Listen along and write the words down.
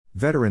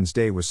Veterans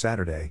Day was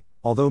Saturday,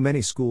 although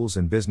many schools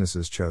and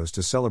businesses chose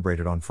to celebrate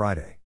it on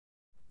Friday.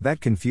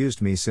 That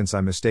confused me since I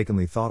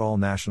mistakenly thought all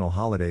national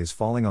holidays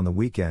falling on the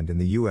weekend in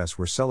the US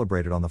were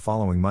celebrated on the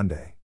following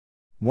Monday.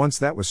 Once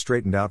that was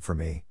straightened out for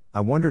me, I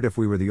wondered if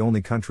we were the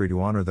only country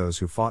to honor those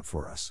who fought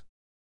for us.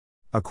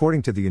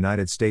 According to the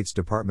United States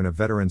Department of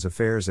Veterans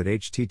Affairs at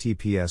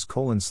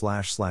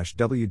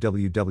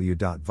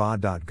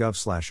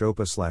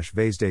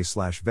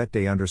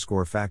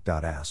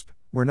https://www.va.gov/opa/vaysday/vetday_fact.asp,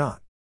 we're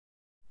not.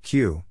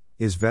 Q.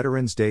 Is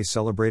Veterans Day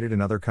celebrated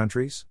in other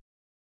countries?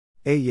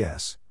 A.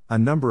 Yes, a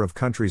number of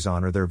countries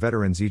honor their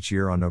veterans each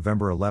year on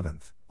November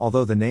 11th,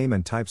 although the name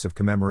and types of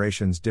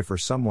commemorations differ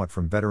somewhat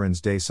from Veterans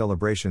Day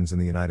celebrations in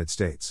the United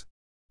States.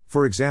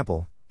 For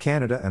example,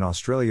 Canada and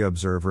Australia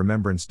observe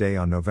Remembrance Day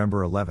on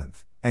November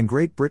 11th, and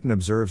Great Britain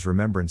observes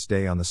Remembrance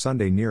Day on the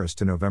Sunday nearest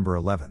to November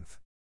 11th.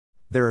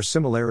 There are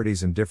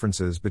similarities and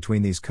differences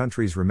between these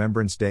countries'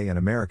 Remembrance Day and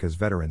America's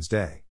Veterans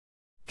Day.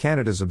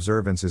 Canada's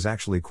observance is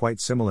actually quite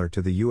similar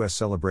to the U.S.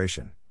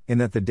 celebration, in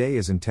that the day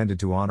is intended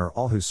to honor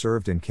all who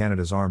served in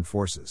Canada's armed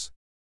forces.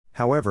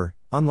 However,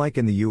 unlike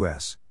in the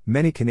U.S.,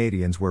 many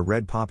Canadians wear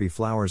red poppy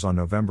flowers on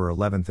November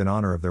 11th in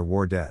honor of their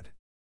war dead.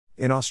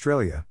 In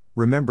Australia,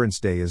 Remembrance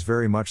Day is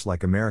very much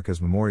like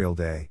America's Memorial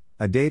Day,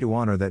 a day to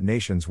honor that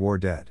nation's war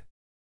dead.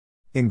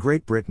 In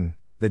Great Britain,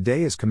 the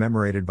day is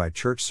commemorated by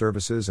church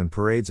services and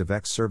parades of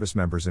ex-service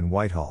members in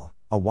Whitehall,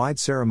 a wide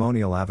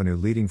ceremonial avenue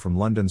leading from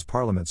London's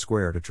Parliament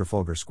Square to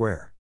Trafalgar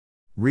Square.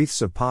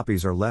 Wreaths of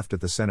poppies are left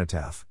at the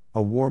Cenotaph,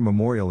 a war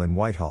memorial in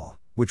Whitehall,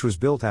 which was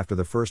built after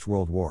the First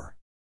World War.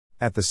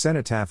 At the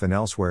Cenotaph and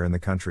elsewhere in the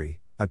country,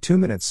 a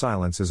 2-minute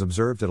silence is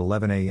observed at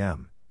 11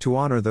 a.m., to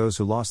honor those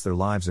who lost their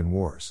lives in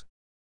wars.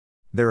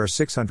 There are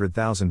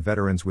 600,000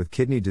 veterans with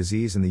kidney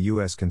disease in the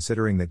U.S.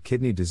 Considering that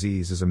kidney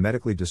disease is a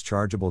medically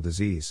dischargeable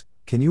disease,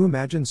 can you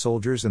imagine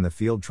soldiers in the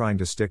field trying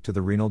to stick to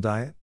the renal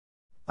diet?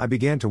 I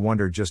began to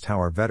wonder just how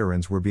our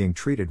veterans were being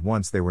treated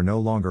once they were no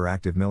longer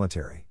active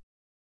military.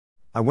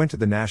 I went to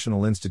the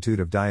National Institute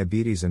of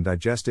Diabetes and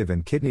Digestive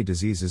and Kidney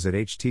Diseases at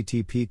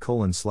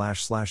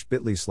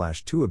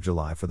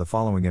http://bit.ly/2 for the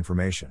following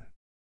information.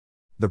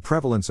 The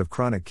prevalence of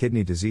chronic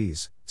kidney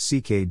disease,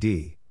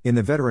 CKD, in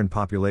the veteran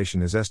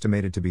population is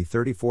estimated to be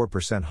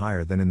 34%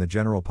 higher than in the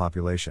general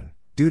population,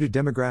 due to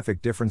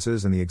demographic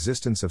differences and the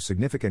existence of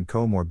significant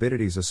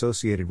comorbidities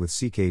associated with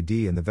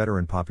CKD in the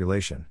veteran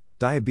population,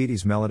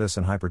 diabetes mellitus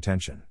and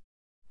hypertension.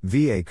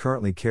 VA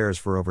currently cares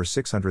for over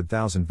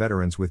 600,000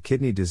 veterans with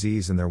kidney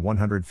disease in their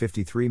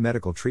 153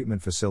 medical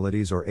treatment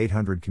facilities or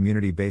 800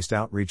 community-based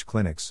outreach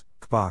clinics,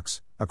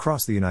 CPOCs,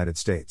 across the United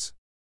States.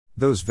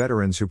 Those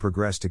veterans who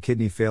progress to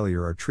kidney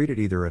failure are treated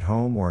either at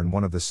home or in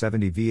one of the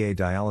 70 VA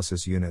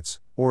dialysis units,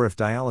 or if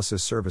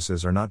dialysis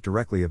services are not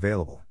directly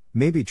available,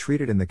 may be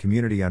treated in the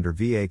community under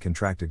VA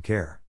contracted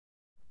care.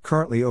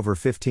 Currently over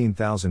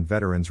 15,000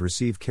 veterans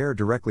receive care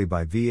directly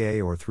by VA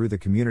or through the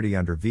community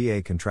under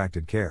VA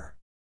contracted care.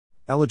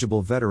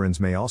 Eligible veterans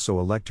may also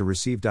elect to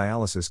receive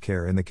dialysis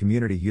care in the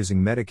community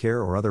using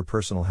Medicare or other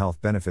personal health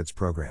benefits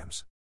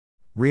programs.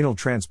 Renal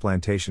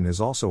transplantation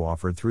is also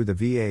offered through the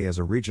VA as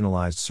a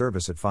regionalized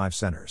service at 5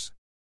 centers.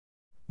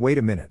 Wait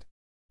a minute.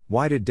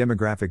 Why did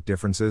demographic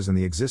differences and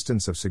the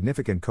existence of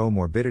significant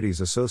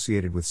comorbidities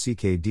associated with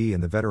CKD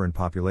in the veteran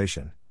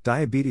population,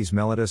 diabetes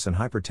mellitus and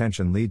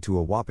hypertension lead to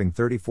a whopping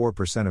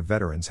 34% of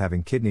veterans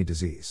having kidney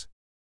disease?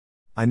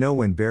 I know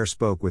when Bear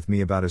spoke with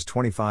me about his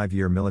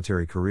 25-year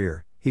military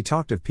career, he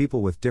talked of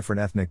people with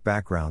different ethnic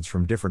backgrounds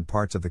from different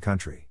parts of the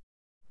country.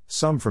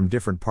 Some from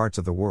different parts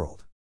of the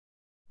world.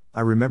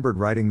 I remembered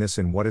writing this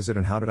in What Is It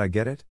and How Did I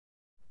Get It?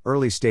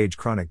 Early Stage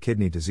Chronic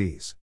Kidney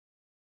Disease.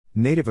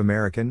 Native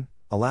American,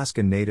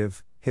 Alaskan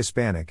Native,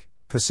 Hispanic,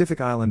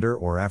 Pacific Islander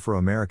or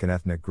Afro-American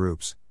ethnic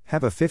groups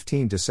have a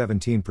 15 to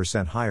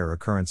 17% higher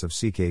occurrence of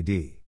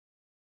CKD.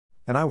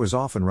 And I was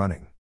off and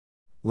running.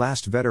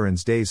 Last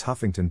Veterans Day's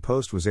Huffington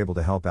Post was able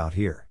to help out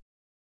here.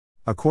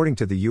 According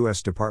to the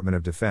U.S. Department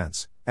of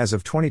Defense, as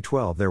of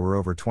 2012 there were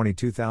over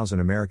 22,000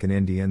 American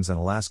Indians and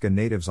Alaska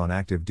Natives on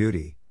active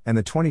duty, and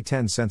the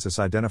 2010 census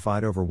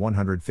identified over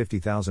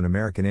 150,000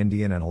 American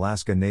Indian and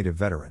Alaska Native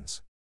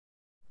veterans.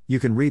 You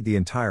can read the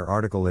entire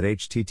article at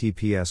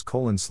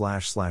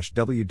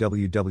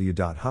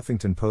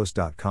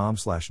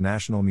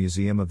https://www.huffingtonpost.com/National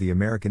Museum of the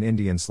American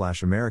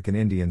Indian/American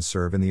Indians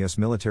serve in the US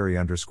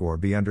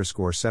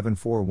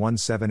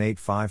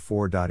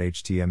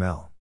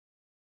military_B_7417854.html.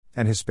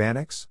 And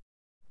Hispanics?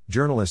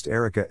 Journalist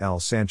Erica L.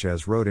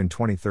 Sanchez wrote in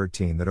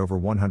 2013 that over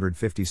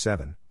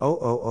 157,000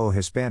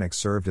 Hispanics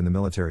served in the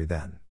military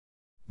then.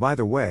 By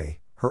the way,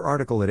 her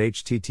article at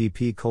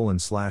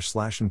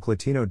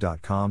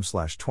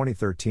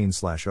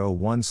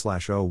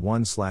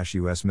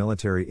http://unclatino.com/2013/01/01/US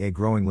military A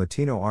growing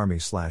Latino army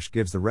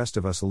gives the rest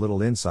of us a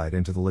little insight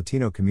into the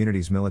Latino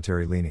community's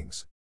military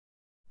leanings.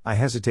 I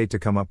hesitate to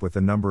come up with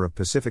the number of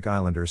Pacific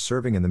Islanders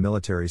serving in the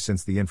military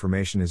since the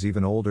information is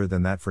even older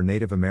than that for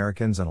Native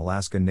Americans and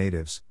Alaskan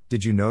Natives.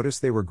 Did you notice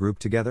they were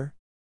grouped together?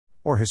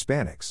 Or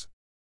Hispanics?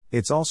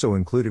 It's also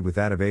included with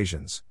that of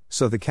Asians,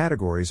 so the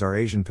categories are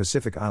Asian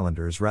Pacific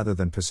Islanders rather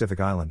than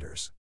Pacific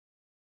Islanders.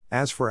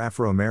 As for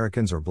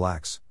Afro-Americans or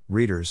blacks,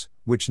 readers,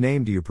 which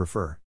name do you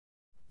prefer?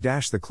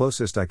 The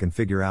closest I can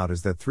figure out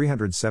is that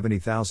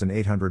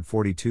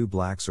 370,842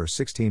 blacks or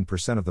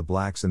 16% of the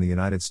blacks in the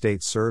United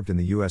States served in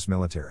the U.S.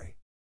 military.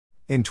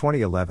 In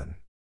 2011.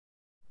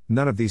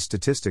 None of these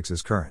statistics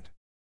is current.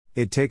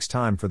 It takes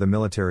time for the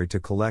military to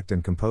collect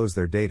and compose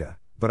their data,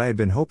 but I had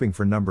been hoping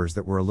for numbers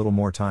that were a little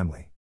more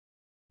timely.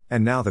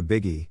 And now the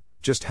biggie,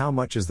 just how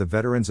much is the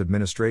Veterans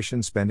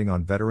Administration spending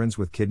on veterans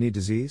with kidney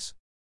disease?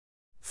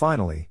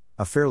 Finally,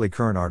 a fairly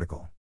current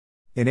article.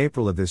 In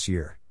April of this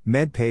year,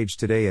 MedPage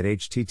Today at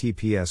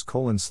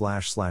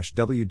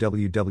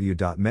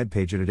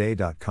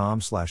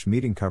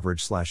https://www.medpagetoday.com/meeting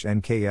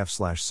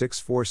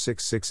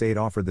coverage/nkf/646668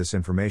 offered this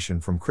information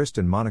from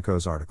Kristen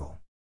Monaco's article.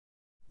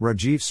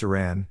 Rajiv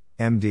Saran,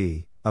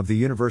 MD, of the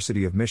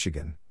University of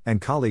Michigan, and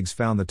colleagues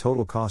found the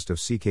total cost of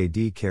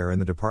CKD care in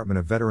the Department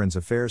of Veterans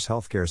Affairs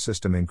healthcare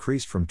system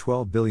increased from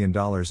 $12 billion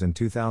in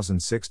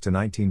 2006 to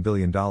 $19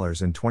 billion in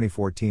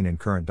 2014 in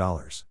current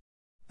dollars.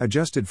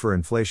 Adjusted for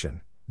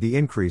inflation, the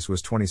increase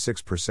was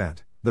 26%,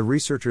 the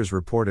researchers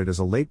reported as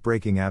a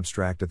late-breaking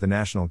abstract at the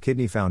National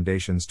Kidney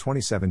Foundation's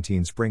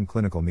 2017 spring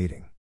clinical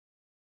meeting.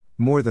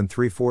 More than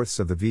 3/4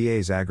 of the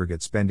VA's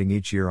aggregate spending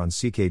each year on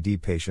CKD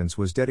patients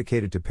was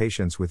dedicated to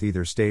patients with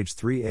either stage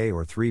 3A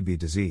or 3B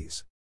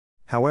disease.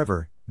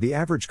 However, the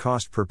average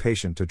cost per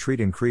patient to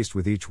treat increased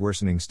with each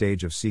worsening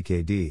stage of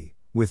CKD,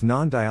 with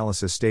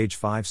non-dialysis stage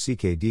 5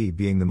 CKD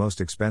being the most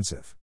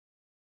expensive.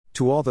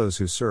 To all those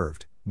who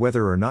served,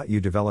 whether or not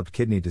you developed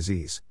kidney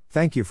disease,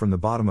 thank you from the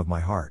bottom of my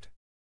heart.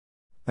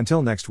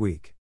 Until next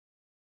week.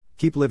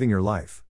 Keep living your life.